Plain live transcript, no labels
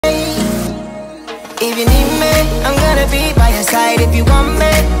If you need me, I'm gonna be by your side. If you want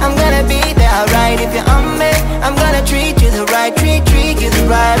me, I'm gonna be there, alright. If you're on me, I'm gonna treat you the right, treat you the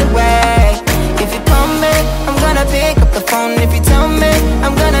right way. If you call me, I'm gonna pick up the phone. If you tell me,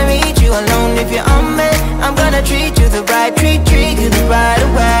 I'm gonna meet you alone. If you're on me, I'm gonna treat you the right, treat you the right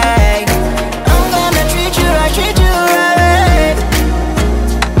way. I'm gonna treat you right, treat you right.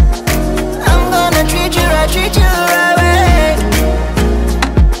 I'm gonna treat you right, treat you right way.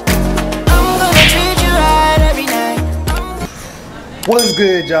 I'm gonna treat you right every night. What's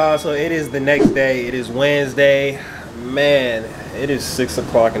good, y'all? So it is the next day. It is Wednesday. Man, it is 6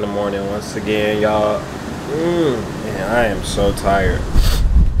 o'clock in the morning once again, y'all. Man, I am so tired.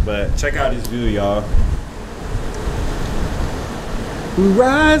 But check out this view, y'all. We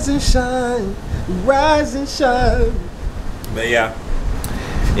rise and shine, we rise and shine. But yeah,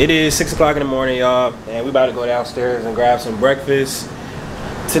 it is 6 o'clock in the morning, y'all, and we about to go downstairs and grab some breakfast.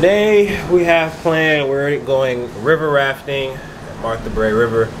 Today we have planned, we're going river rafting at Brae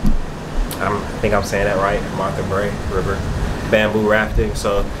River. I think I'm saying that right, Brae River. Bamboo rafting,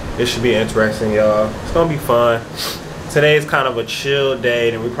 so it should be interesting, y'all. It's gonna be fun. Today's kind of a chill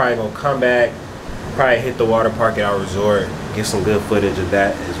day, and we're probably gonna come back, probably hit the water park at our resort, get some good footage of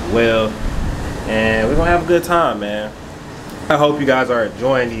that as well, and we're gonna have a good time, man. I hope you guys are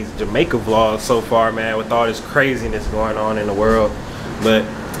enjoying these Jamaica vlogs so far, man, with all this craziness going on in the world. But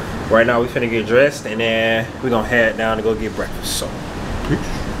right now we finna get dressed, and then we're gonna head down to go get breakfast. So peace.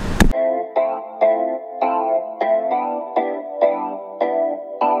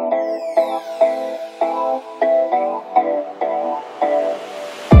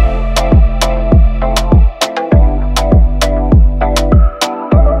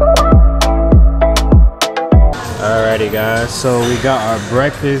 Alrighty guys, so we got our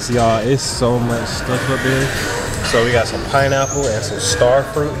breakfast, y'all. It's so much stuff up there. So we got some pineapple and some star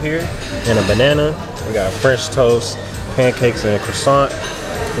fruit here, and a banana. We got French toast, pancakes and a croissant,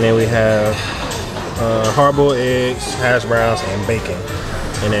 and then we have hard-boiled eggs, hash browns, and bacon.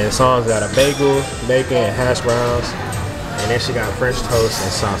 And then Psalms got a bagel, bacon, and hash browns, and then she got French toast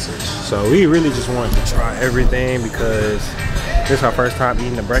and sausage. So we really just wanted to try everything because this is our first time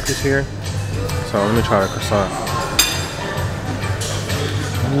eating the breakfast here. So let me try the croissant.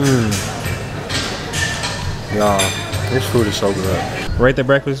 Y'all, this food is so good. Rate the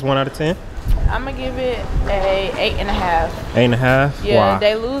breakfast 1 out of 10? I'm gonna give it a 8.5. 8.5? Yeah, wow.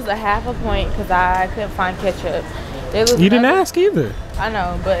 They lose a half a point because I couldn't find ketchup. They lose. You didn't ask either. I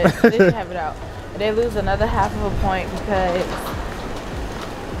know, but they should have it out. They lose another half of a point because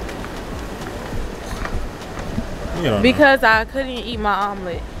I couldn't eat my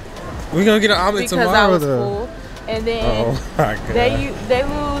omelet. We're gonna get an omelet because tomorrow, I was though. full. And then oh my God. they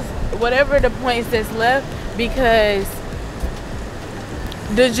lose whatever the points that's left because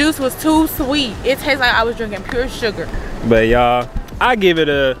the juice was too sweet. It tastes like I was drinking pure sugar. But y'all, I give it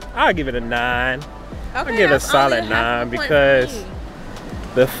a 9. Okay, I give it a solid 9 because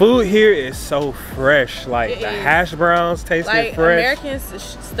the food here is so fresh. Like the hash browns tasted like fresh. American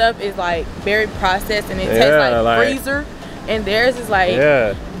stuff is like very processed and it tastes like freezer, and theirs is like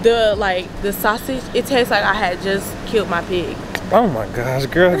the sausage. It tastes like I had just killed my pig. Oh my gosh,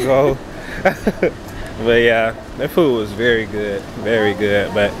 girl, go. But yeah, that food was very good, very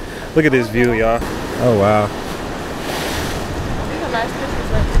good. But look at this view, y'all. Oh wow. These are nice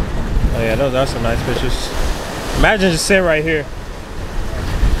pictures, right? Oh yeah, those are some nice pictures. Imagine just sitting right here.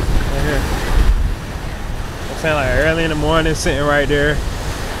 Right here. I'm saying, like early in the morning, sitting right there.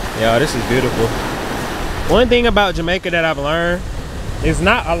 Yo, this is beautiful. One thing about Jamaica that I've learned is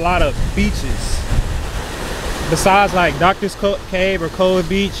not a lot of beaches. Besides like Doctor's Cave or Cove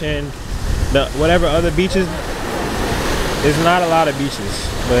Beach and the whatever other beaches, there's not a lot of beaches.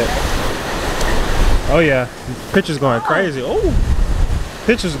 But oh yeah, pictures going crazy. Oh,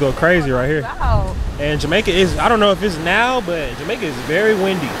 pictures go crazy right here. And Jamaica is, I don't know if it's now, but Jamaica is very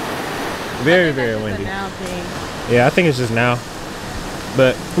windy. Very windy. Yeah, I think it's just now.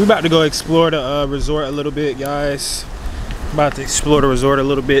 But we're about to go explore the resort a little bit, guys. About to explore the resort a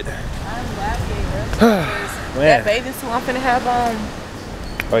little bit. That bathing suit I'm finna have on.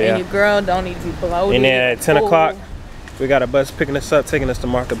 Oh yeah. And your girl don't need to be bloated. And then at 10 o'clock, we got a bus picking us up, taking us to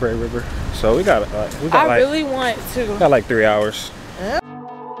Brae River. So we got I really want to. Got like 3 hours.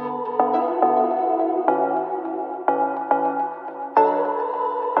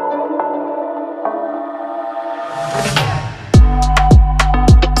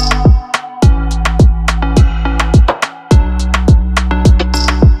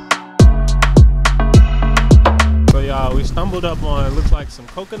 Stumbled up on, looks like some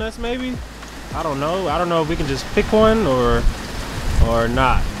coconuts maybe. I don't know if we can just pick one or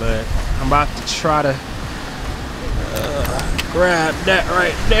not, but I'm about to try to grab that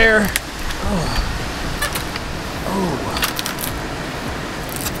right there. Oh.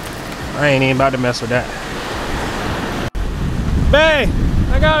 I ain't even about to mess with that. Bae,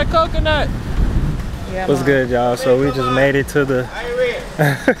 I got a coconut. Yeah, what's good, y'all? So we just made it to the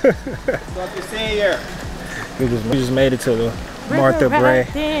we just made it to the Martha Brae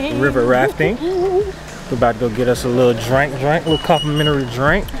river rafting. We're about to go get us a little little complimentary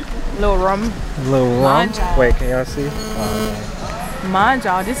drink. Little rum. Wait, can y'all see? Oh, mind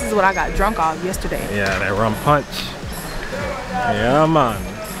y'all, this is what I got drunk off yesterday. yeah, that rum punch. Yeah, man.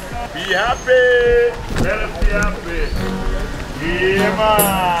 Be happy. Let us be happy. Yeah,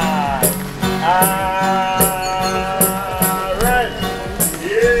 man. Alright.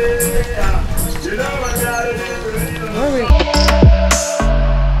 Yeah. You know what I gotta do.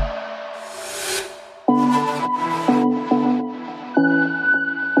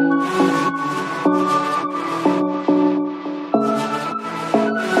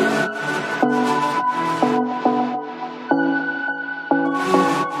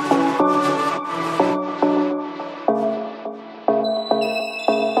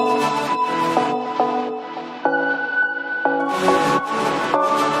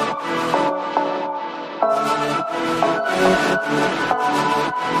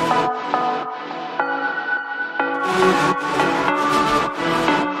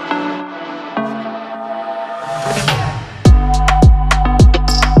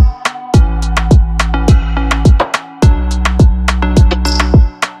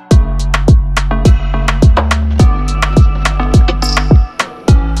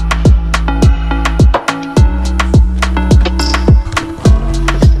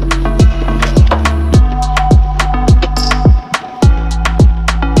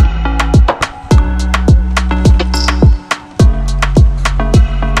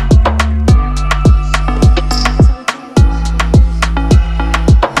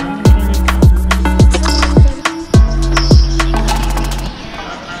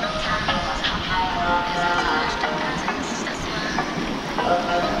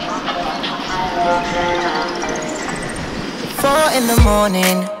 In the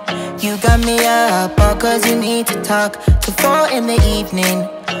morning, you got me up all cause you need to talk. To 4 in the evening,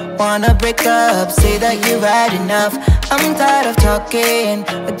 wanna break up, say that you've had enough. I'm tired of talking,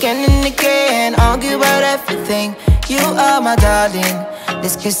 again and again, argue about everything. You are my darling,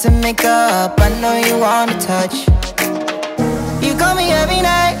 this kiss and make up, I know you wanna touch. You call me every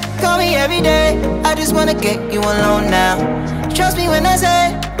night, call me every day, I just wanna get you alone now. Trust me when I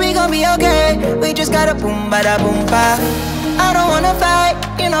say, we gon' be okay, we just gotta boom bada boom ba. I don't wanna fight,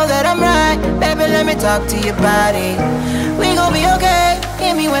 you know that I'm right. Baby, let me talk to your body. We gon' be okay,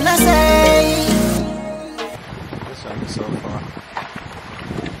 hear me when I say. What's up so far?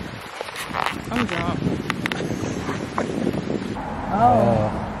 I'm drunk. Oh.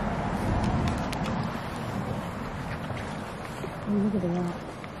 Look at the rock.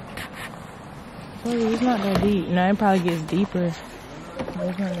 Oh, it's not that deep. No, it probably gets deeper. But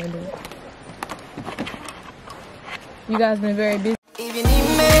it's not that deep. You guys been very busy. If you need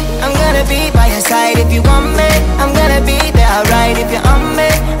me, I'm gonna be by your side. If you want me, I'm gonna be there, alright. If you're on me,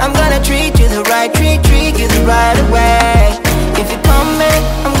 I'm gonna treat you the right, treat you the right way. If you call me,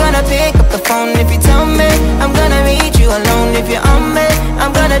 I'm gonna pick up the phone. If you tell me, I'm gonna meet you alone. If you're on me,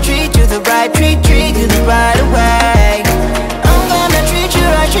 I'm gonna treat you the right, treat you the right way. I'm gonna treat you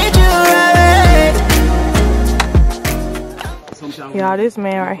right, treat you the right way. Y'all, this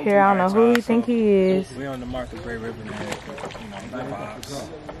man right here, I don't know who he think he is. We on the Martha Brae River, man. You know, the vibes.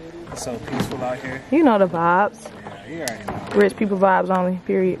 It's so peaceful out here. You know the vibes. Yeah, you already know. Rich people vibes only,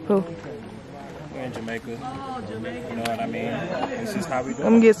 period. Pooh. We're in Jamaica. You know what I mean? This is how we do it.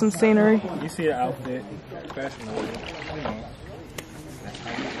 Let me get some scenery. You see the outfit, fashionable. You know, that's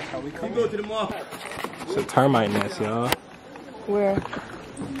how we come. Go to the mall. It's a termite nest, y'all. Where?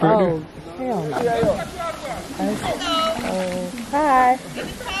 Oh, hell no. Hi.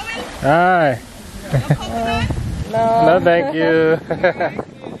 Hi. No. No, thank you.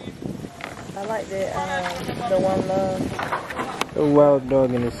 I like that, the one love. A wild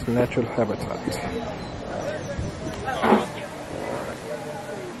dog in its natural habitat.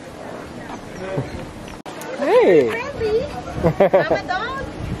 Hey. Friendly. I'm a dog.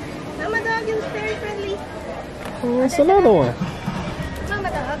 I'm a dog who's very friendly. What's another one? I'm a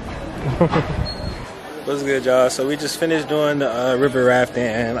dog. What's good, y'all? So we just finished doing the river rafting,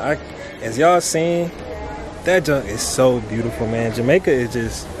 and as y'all seen, that junk is so beautiful, man. Jamaica is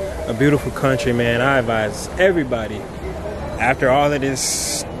just a beautiful country, man. I advise everybody, after all of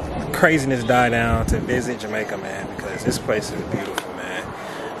this craziness die down, to visit Jamaica, man, because this place is beautiful, man.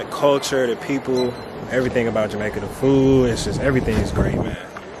 The culture, the people, everything about Jamaica, the food, it's just, everything is great, man.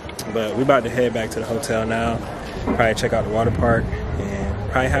 But we about to head back to the hotel now. Probably check out the water park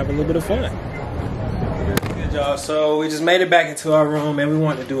and probably have a little bit of fun. Good y'all, so we just made it back into our room and we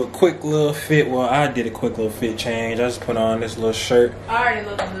wanted to do a quick little fit. Well, I did a quick little fit change. I just put on this little shirt. I already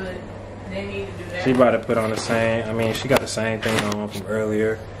look good. They need to do that. She about to put on the same, I mean, she got the same thing on from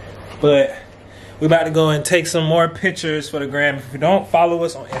earlier. But we about to go and take some more pictures for the gram. If you don't follow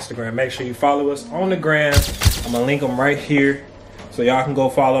us on Instagram, make sure you follow us on the gram. I'm gonna link them right here so y'all can go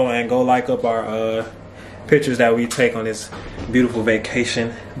follow and go like up our pictures that we take on this beautiful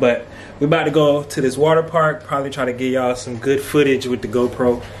vacation. But we about to go to this water park, probably try to get y'all some good footage with the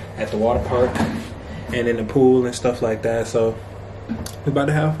GoPro at the water park and in the pool and stuff like that. So we about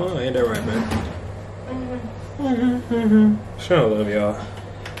to have fun, ain't that right, man? Sure love y'all.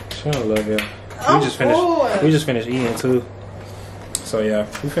 Sure love y'all. We just finished eating too. So yeah,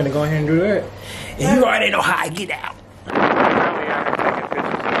 we finna go ahead and do that. And you already know how I get out.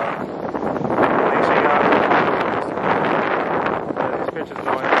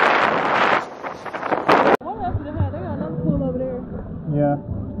 Yeah.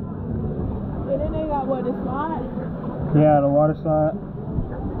 And then they got what, the slide? Yeah, the water slide.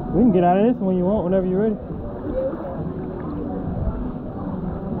 We can get out of this when you want, whenever you're ready.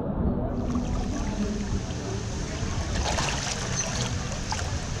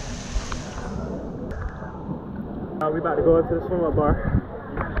 We about to go into the swim up bar.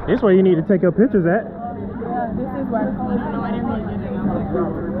 This is where you need to take your pictures at. Yeah, this is where the phone is. No, I didn't really do that.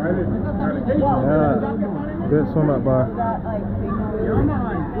 Yeah, good swim up bar.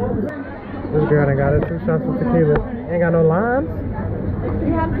 This girl done got us 2 shots of tequila. Ain't got no limes?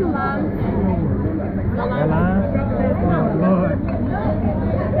 We have 2 limes. No limes? Oh, Lord.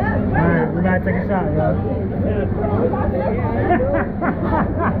 Alright, we gotta take a shot, y'all.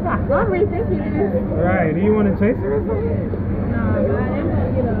 I'm rethinking this. Right, do you want to chase her or something? No, but I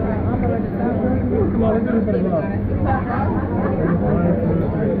didn't, you know, I'm gonna let it stop. Come on, let's do this for the vlog.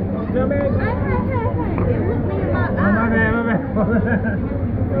 Jump in. Hey. It looked me in my eye. My bad.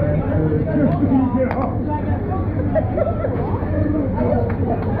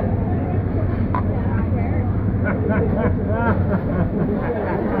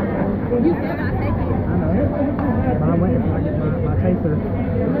 You still gotta take it. I know. I'm waiting till I get my taster.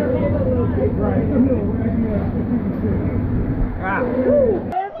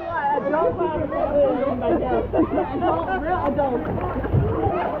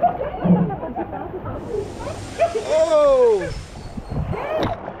 Oh!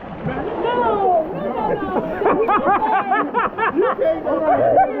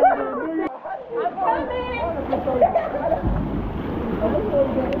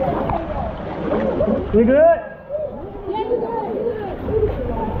 You good? Yeah, you good.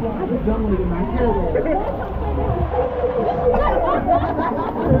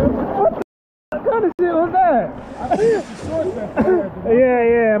 What kind of shit was that?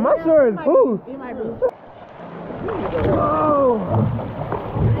 Yeah, my short is food. It might be. Oh.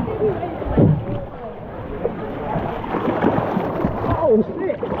 Oh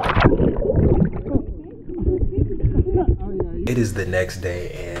shit. It is the next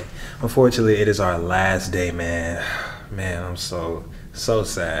day and unfortunately it is our last day, man. Man, I'm so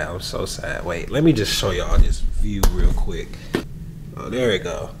sad. I'm so sad. Wait, let me just show y'all this view real quick. Oh, there we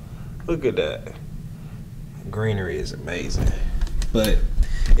go. Look at that. Greenery is amazing. But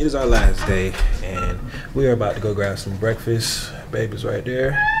it is our last day and we are about to go grab some breakfast. Baby's right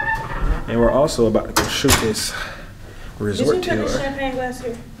there. And we're also about to go shoot this resort tour. Did you put the champagne glass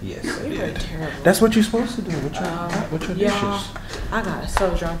here? Yes, I You did. were terrible. That's what you're supposed to do with your Y'all, dishes. I got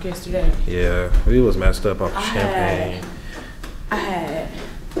so drunk yesterday. Yeah, we was messed up off the champagne. I had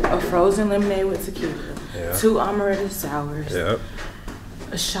a frozen lemonade with tequila, Yeah. 2 amaretto sours, Yep,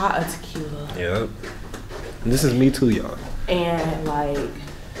 a shot of tequila, yep. And this is me too, y'all. and like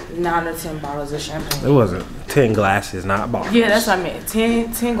 9 or 10 bottles of champagne. It wasn't 10 glasses, not bottles. Yeah, that's what I meant.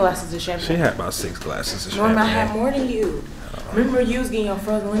 10 glasses of champagne. She had about 6 glasses of Norm, I champagne. had more than you. Remember you was getting your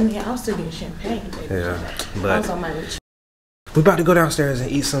frozen lemonade, I was still getting champagne, baby. Yeah, I was but on my rich. we about to go downstairs and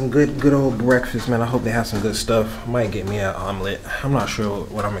eat some good old breakfast, man. I hope they have some good stuff. Might get me an omelet. I'm not sure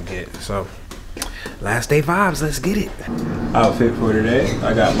what I'm gonna get. So, last day vibes. Let's get it. Outfit for today.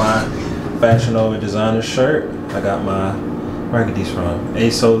 I got my Fashion Over designer shirt. I got my, where I get these from?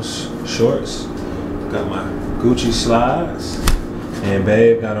 ASOS shorts. Got my Gucci slides. And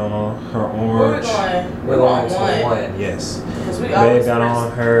Babe got on her orange. We're going to one. Yes. Babe got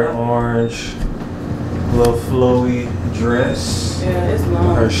on her orange, little flowy dress. Yeah, it's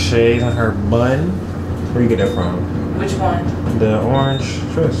long. Her shades and her bun. Where you get that from? Which one? The orange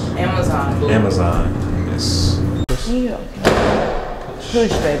dress. Amazon. Blue. Amazon. Yes. Yeah.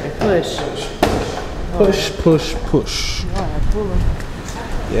 Push, baby, push. Push, push, push.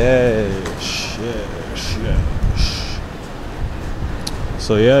 Yes, yes, yes.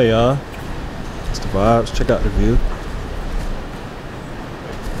 So yeah, y'all. It's the vibes. Check out the view.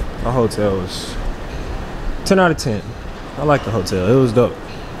 Our hotel was 10 out of 10. I like the hotel. It was dope.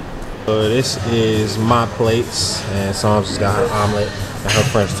 So this is my plates, and Psalms just got her omelet and her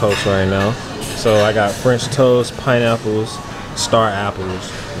French toast right now. So I got French toast, pineapples, star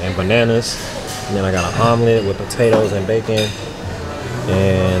apples, and bananas. And then I got an omelet with potatoes and bacon.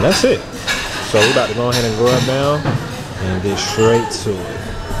 And that's it. So we about to go ahead and grub down and get straight to it.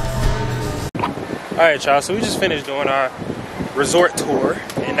 Alright, y'all, so we just finished doing our resort tour,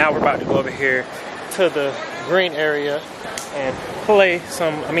 and now we're about to go over here to the green area and play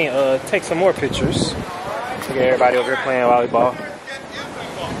some, take some more pictures. Look at everybody over here playing volleyball.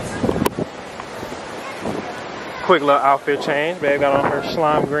 Quick little outfit change. Babe got on her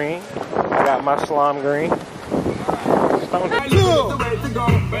slime green. I got my slime green. One,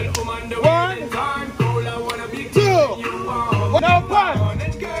 two,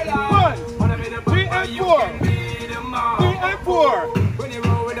 3 and 4. 3 and 4.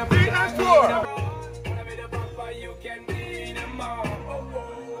 3 and 4.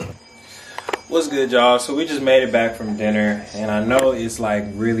 What's good, y'all? So we just made it back from dinner, and I know it's like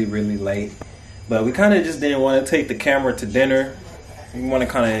really late, but we kind of just didn't want to take the camera to dinner. We want to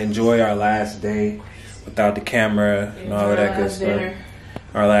kind of enjoy our last day without the camera and all of that good stuff.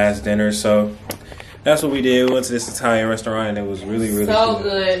 Our last dinner. So that's what we did. We went to this Italian restaurant, and it was really good. That was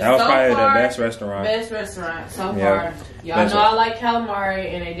probably the best restaurant. Best restaurant so far. Y'all know I like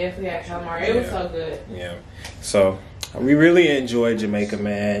calamari, and they definitely had calamari. It was so good. Yeah. So we really enjoyed Jamaica,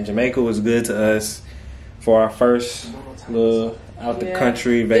 man. Jamaica was good to us for our first little out the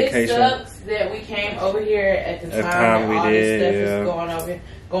country vacation. It sucks that we came over here at the time we all did, this stuff is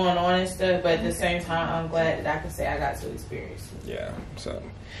going on and stuff, but at the same time, I'm glad that I can say I got to experience it. Yeah, so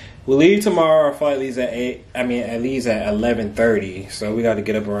we'll leave tomorrow. Our flight leaves at 11:30, so we got to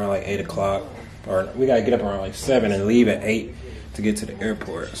get up around like 8 o'clock, or we got to get up around like 7 and leave at 8 to get to the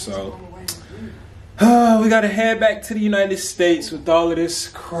airport. So we got to head back to the United States with all of this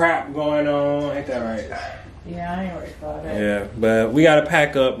crap going on. Ain't that right? Yeah, I ain't worried about that. Yeah, but we gotta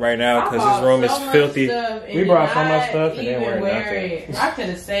pack up right now because this room is filthy. We brought so much stuff and didn't wear nothing. I could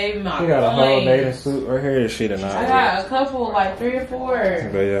have saved my. We got a whole bathing suit right here. This shit or not. I got a couple, like 3 or 4.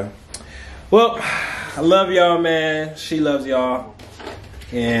 But yeah. Well, I love y'all, man. She loves y'all,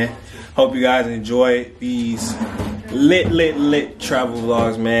 and hope you guys enjoyed these lit travel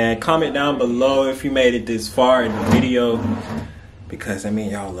vlogs, man. Comment down below if you made it this far in the video, because I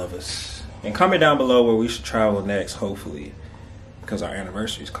mean y'all love us. And comment down below where we should travel next, hopefully, because our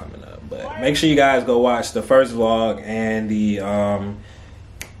anniversary is coming up. But make sure you guys go watch the first vlog and the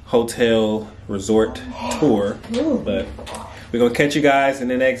hotel resort tour. But we're going to catch you guys in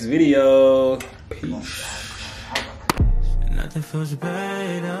the next video. Peace. Nothing feels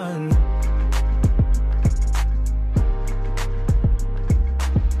better.